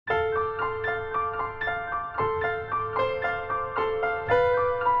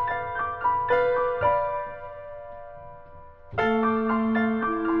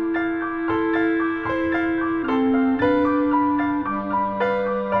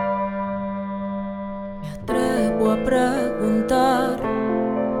preguntar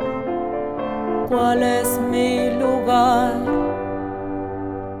cuál es mi lugar.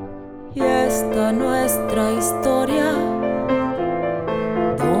 Y esta nuestra historia,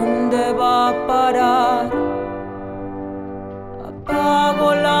 ¿dónde va a parar?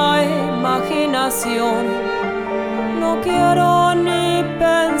 Apago la imaginación, no quiero ni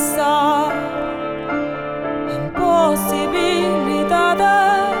pensar en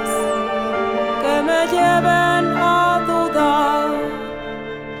posibilidades que me lleven a dudar.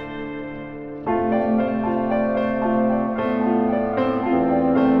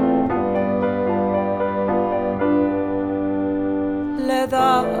 Le he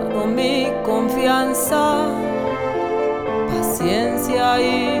dado mi confianza, paciencia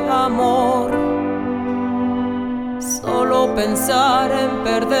y amor. Solo pensar en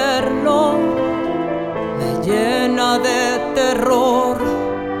perderlo me llena de terror.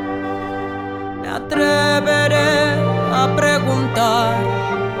 Me atreveré a preguntar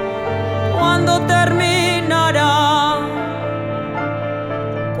cuándo terminará,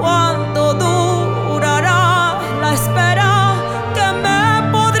 cuánto durará la espera que me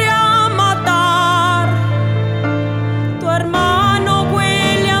podría matar. Tu hermano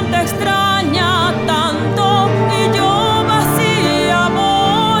William te extraña tanto y yo vacía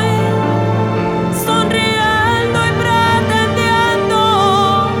voy, sonriendo y pretendiendo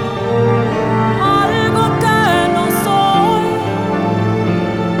algo que no soy.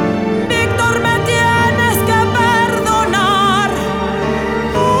 Víctor, me tienes que perdonar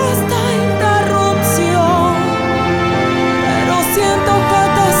esta interrupción, pero siento que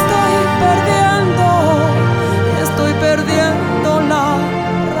te estoy perdiendo y estoy perdiendo la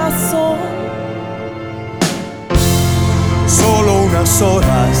razón. Solo unas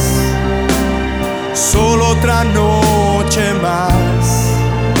horas, solo otra noche más.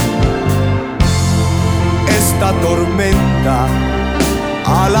 Esta tormenta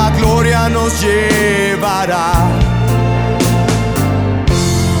a la gloria nos llevará.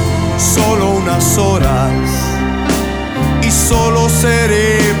 Solo unas horas y solo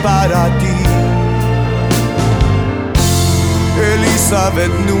seré para ti.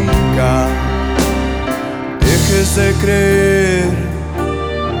 Elizabeth, nunca dejes de creer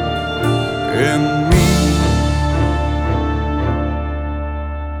en